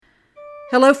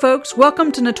Hello, folks.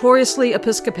 Welcome to Notoriously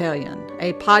Episcopalian,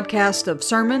 a podcast of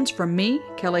sermons from me,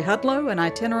 Kelly Hudlow, an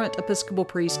itinerant Episcopal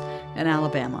priest in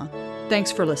Alabama. Thanks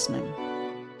for listening.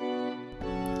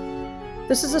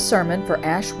 This is a sermon for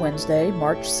Ash Wednesday,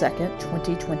 March 2nd,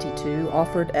 2022,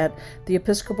 offered at the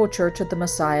Episcopal Church of the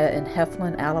Messiah in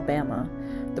Heflin, Alabama.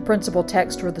 The principal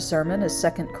text for the sermon is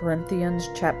 2 Corinthians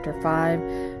chapter 5,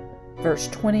 verse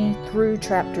 20 through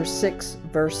chapter 6,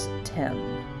 verse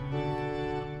 10.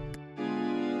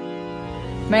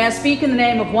 May I speak in the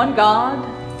name of one God,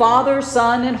 Father,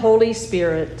 Son, and Holy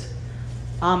Spirit.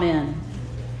 Amen.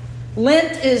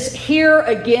 Lent is here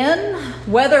again,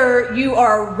 whether you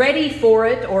are ready for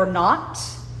it or not.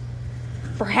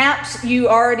 Perhaps you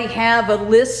already have a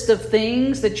list of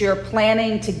things that you're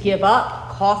planning to give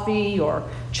up, coffee or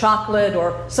chocolate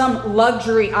or some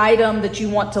luxury item that you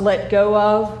want to let go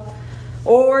of.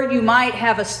 Or you might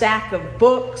have a stack of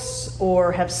books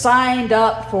or have signed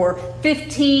up for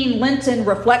 15 Lenten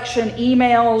reflection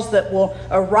emails that will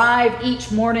arrive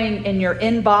each morning in your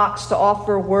inbox to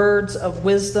offer words of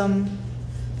wisdom.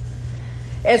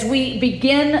 As we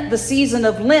begin the season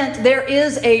of Lent, there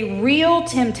is a real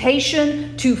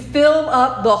temptation to fill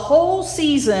up the whole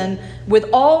season with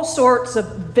all sorts of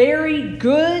very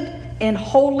good and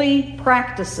holy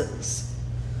practices.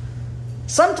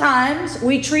 Sometimes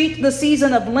we treat the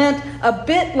season of Lent a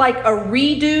bit like a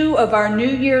redo of our New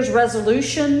Year's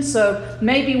resolution. So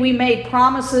maybe we made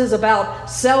promises about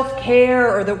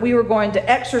self-care or that we were going to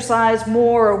exercise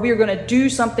more or we were going to do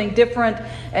something different.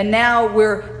 And now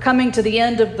we're coming to the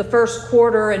end of the first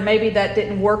quarter and maybe that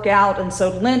didn't work out. And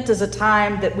so Lent is a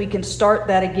time that we can start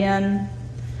that again.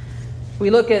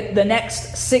 We look at the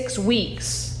next 6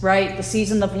 weeks. Right? The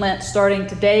season of Lent starting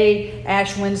today,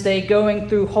 Ash Wednesday, going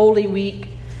through Holy Week,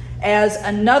 as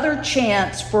another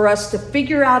chance for us to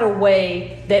figure out a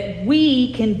way that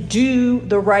we can do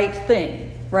the right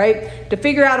thing, right? To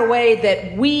figure out a way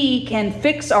that we can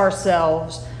fix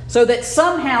ourselves so that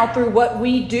somehow through what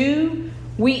we do,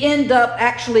 we end up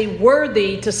actually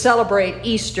worthy to celebrate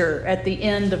Easter at the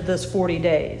end of this 40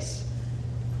 days.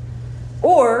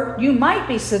 Or you might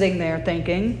be sitting there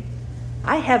thinking,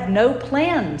 I have no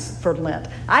plans for Lent.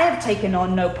 I have taken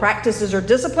on no practices or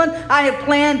discipline. I have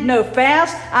planned no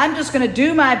fast. I'm just going to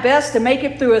do my best to make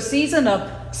it through a season of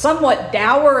somewhat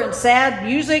dour and sad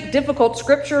music, difficult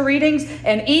scripture readings,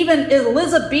 and even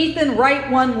Elizabethan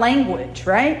Rite One language,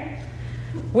 right?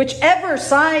 Whichever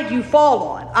side you fall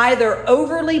on, either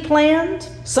overly planned,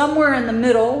 somewhere in the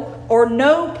middle, or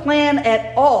no plan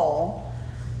at all,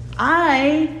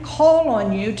 I call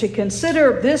on you to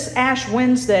consider this Ash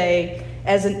Wednesday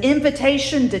as an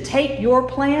invitation to take your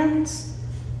plans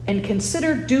and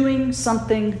consider doing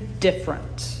something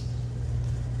different.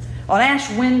 On Ash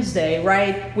Wednesday,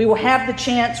 right, we will have the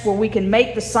chance where we can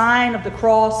make the sign of the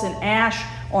cross and ash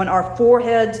on our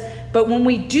foreheads. But when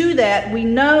we do that, we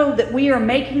know that we are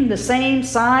making the same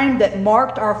sign that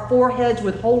marked our foreheads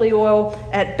with holy oil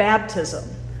at baptism.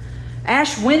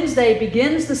 Ash Wednesday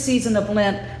begins the season of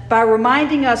Lent by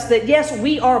reminding us that yes,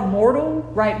 we are mortal,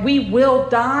 right? We will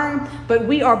die, but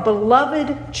we are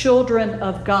beloved children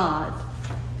of God.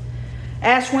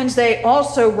 Ash Wednesday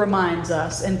also reminds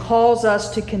us and calls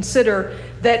us to consider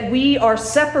that we are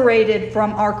separated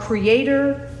from our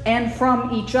Creator and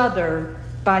from each other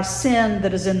by sin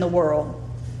that is in the world.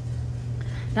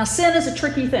 Now, sin is a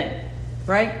tricky thing,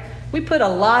 right? We put a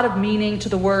lot of meaning to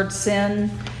the word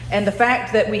sin. And the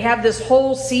fact that we have this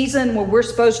whole season where we're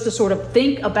supposed to sort of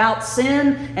think about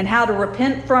sin and how to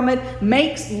repent from it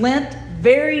makes Lent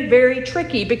very, very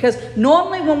tricky. Because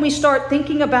normally when we start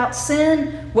thinking about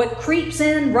sin, what creeps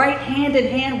in right hand in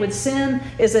hand with sin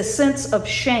is a sense of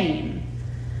shame.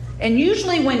 And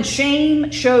usually when shame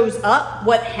shows up,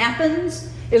 what happens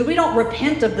is we don't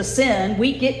repent of the sin.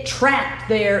 We get trapped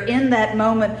there in that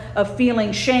moment of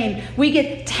feeling shame. We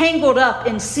get tangled up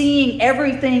in seeing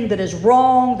everything that is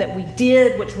wrong, that we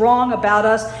did, what's wrong about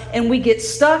us, and we get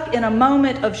stuck in a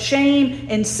moment of shame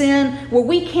and sin where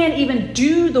we can't even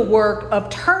do the work of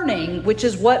turning, which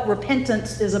is what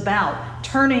repentance is about,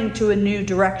 turning to a new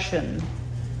direction.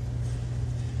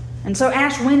 And so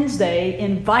Ash Wednesday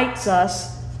invites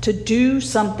us to do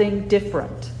something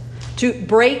different. To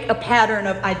break a pattern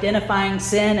of identifying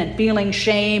sin and feeling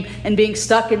shame and being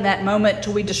stuck in that moment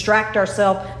till we distract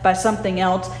ourselves by something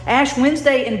else. Ash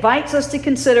Wednesday invites us to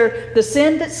consider the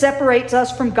sin that separates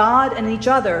us from God and each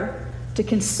other, to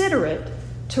consider it,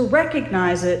 to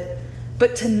recognize it,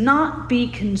 but to not be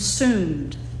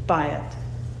consumed by it.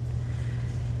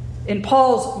 In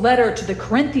Paul's letter to the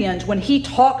Corinthians, when he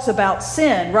talks about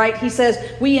sin, right, he says,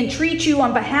 "We entreat you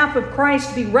on behalf of Christ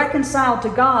to be reconciled to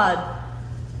God.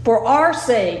 For our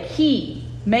sake, he,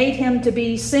 made him to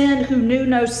be sin who knew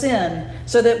no sin,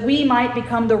 so that we might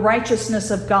become the righteousness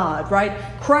of God, right?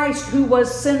 Christ, who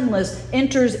was sinless,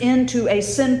 enters into a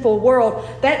sinful world.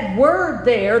 That word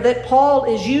there that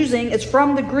Paul is using is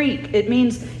from the Greek. It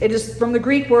is from the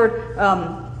Greek word,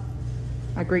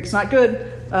 my Greek's not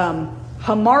good,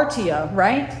 hamartia,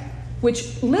 right?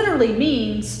 Which literally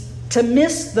means to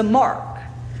miss the mark.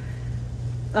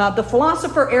 The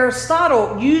philosopher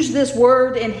Aristotle used this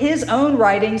word in his own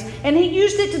writings, and he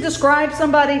used it to describe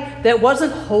somebody that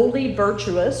wasn't wholly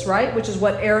virtuous, right? Which is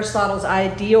what Aristotle's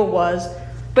ideal was,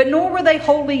 but nor were they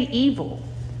wholly evil.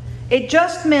 It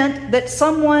just meant that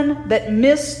someone that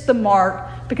missed the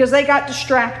mark because they got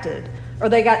distracted, or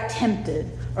they got tempted,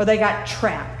 or they got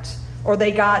trapped, or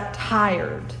they got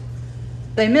tired.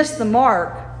 They missed the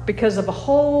mark because of a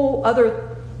whole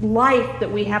other life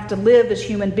that we have to live as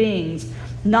human beings,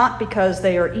 not because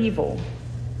they are evil.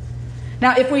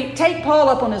 Now, if we take Paul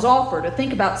up on his offer to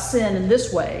think about sin in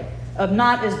this way, of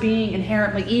not as being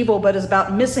inherently evil, but as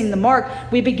about missing the mark,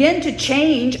 we begin to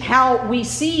change how we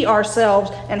see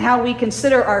ourselves and how we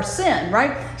consider our sin,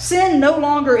 right? Sin no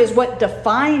longer is what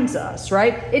defines us,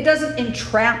 right? It doesn't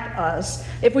entrap us.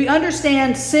 If we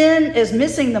understand sin as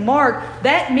missing the mark,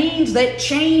 that means that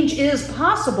change is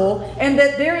possible and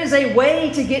that there is a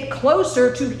way to get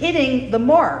closer to hitting the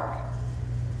mark.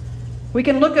 We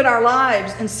can look at our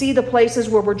lives and see the places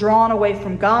where we're drawn away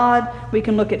from God. We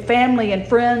can look at family and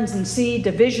friends and see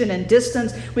division and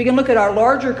distance. We can look at our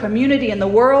larger community in the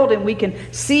world and we can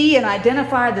see and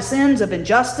identify the sins of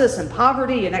injustice and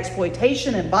poverty and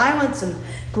exploitation and violence and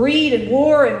greed and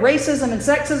war and racism and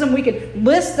sexism. We can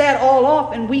list that all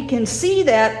off and we can see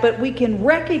that, but we can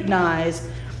recognize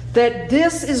that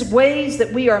this is ways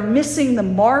that we are missing the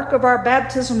mark of our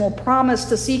baptismal promise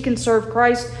to seek and serve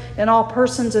Christ in all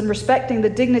persons and respecting the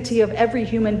dignity of every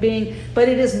human being. But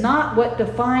it is not what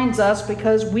defines us,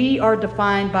 because we are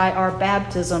defined by our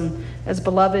baptism as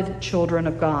beloved children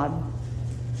of God.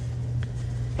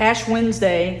 Ash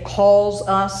Wednesday calls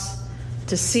us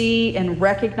to see and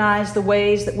recognize the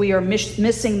ways that we are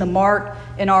missing the mark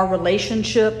in our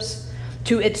relationships,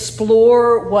 to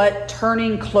explore what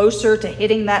turning closer to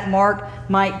hitting that mark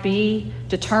might be,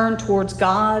 to turn towards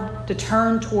God, to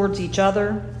turn towards each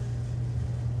other.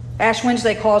 Ash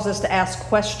Wednesday calls us to ask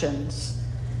questions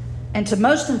and to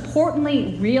most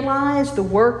importantly realize the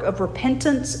work of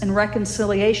repentance and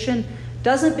reconciliation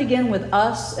doesn't begin with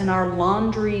us and our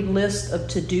laundry list of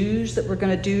to-dos that we're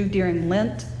going to do during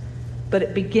Lent, but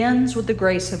it begins with the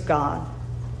grace of God.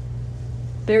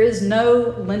 There is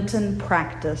no Lenten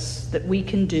practice that we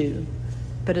can do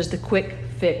that is the quick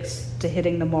fix to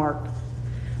hitting the mark.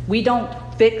 We don't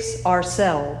fix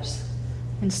ourselves.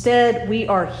 Instead, we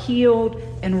are healed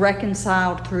and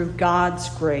reconciled through God's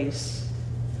grace.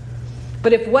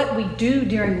 But if what we do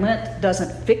during Lent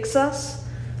doesn't fix us,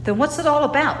 then what's it all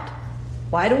about?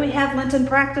 Why do we have Lenten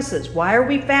practices? Why are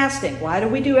we fasting? Why do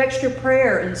we do extra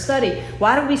prayer and study?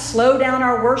 Why do we slow down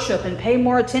our worship and pay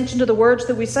more attention to the words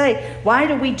that we say? Why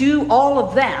do we do all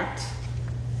of that?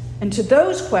 And to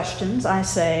those questions, I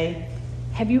say,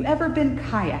 have you ever been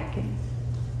kayaking?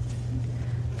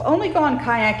 I've only gone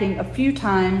kayaking a few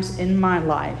times in my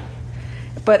life,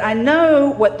 but I know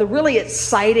what the really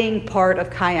exciting part of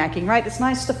kayaking, right? It's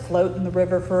nice to float in the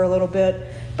river for a little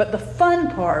bit. But the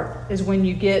fun part is when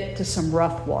you get to some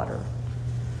rough water.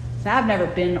 Now, I've never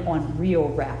been on real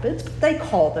rapids, but they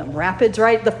call them rapids,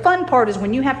 right? The fun part is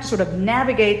when you have to sort of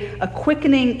navigate a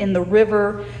quickening in the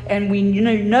river, and we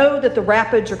know that the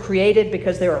rapids are created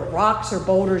because there are rocks or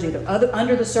boulders either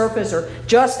under the surface or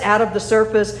just out of the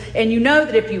surface, and you know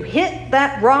that if you hit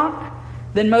that rock,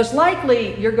 then most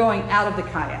likely you're going out of the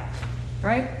kayak,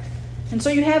 right? And so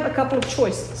you have a couple of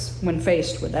choices when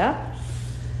faced with that.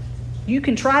 You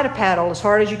can try to paddle as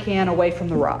hard as you can away from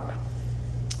the rock.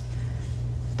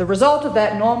 The result of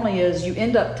that normally is you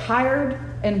end up tired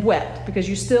and wet because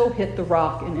you still hit the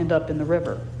rock and end up in the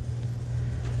river.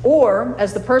 Or,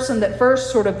 as the person that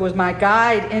first sort of was my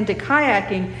guide into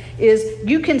kayaking, is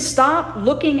you can stop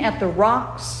looking at the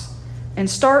rocks and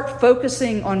start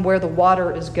focusing on where the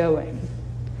water is going.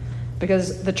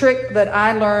 Because the trick that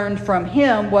I learned from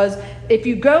him was if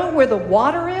you go where the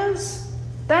water is,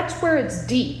 that's where it's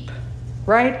deep.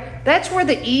 Right? That's where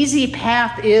the easy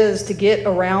path is to get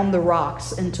around the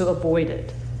rocks and to avoid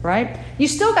it, right? You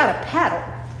still got to paddle.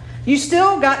 You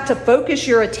still got to focus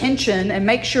your attention and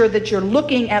make sure that you're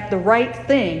looking at the right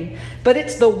thing, but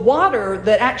it's the water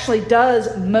that actually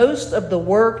does most of the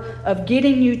work of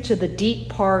getting you to the deep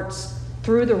parts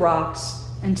through the rocks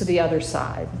and to the other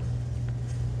side.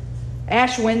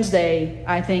 Ash Wednesday,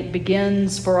 I think,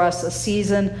 begins for us a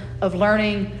season of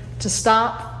learning to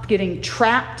stop stop getting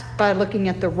trapped by looking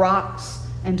at the rocks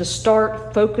and to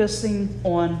start focusing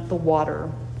on the water.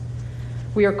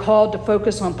 We are called to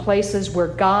focus on places where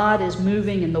God is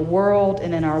moving in the world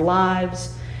and in our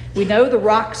lives. We know the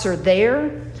rocks are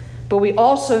there, but we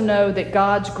also know that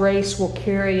God's grace will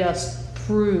carry us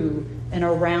through and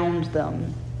around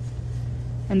them.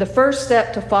 And the first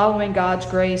step to following God's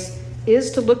grace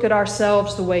is to look at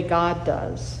ourselves the way God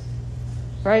does.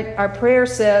 Right? Our prayer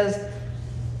says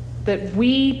that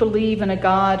we believe in a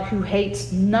God who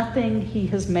hates nothing he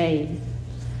has made.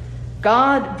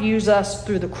 God views us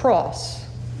through the cross,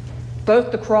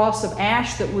 both the cross of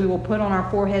ash that we will put on our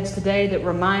foreheads today that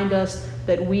remind us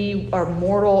that we are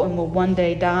mortal and will one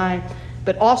day die,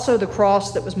 but also the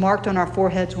cross that was marked on our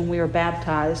foreheads when we were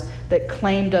baptized that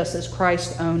claimed us as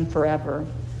Christ's own forever.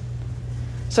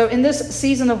 So in this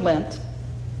season of Lent,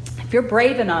 if you're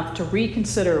brave enough to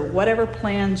reconsider whatever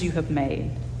plans you have made,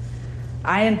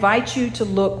 I invite you to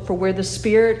look for where the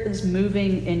Spirit is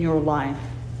moving in your life.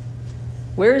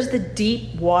 Where is the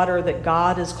deep water that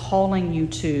God is calling you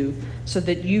to so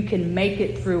that you can make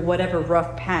it through whatever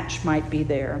rough patch might be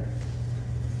there?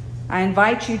 I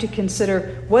invite you to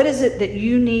consider, what is it that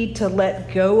you need to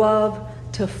let go of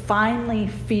to finally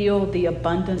feel the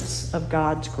abundance of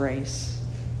God's grace?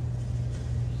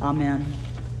 Amen.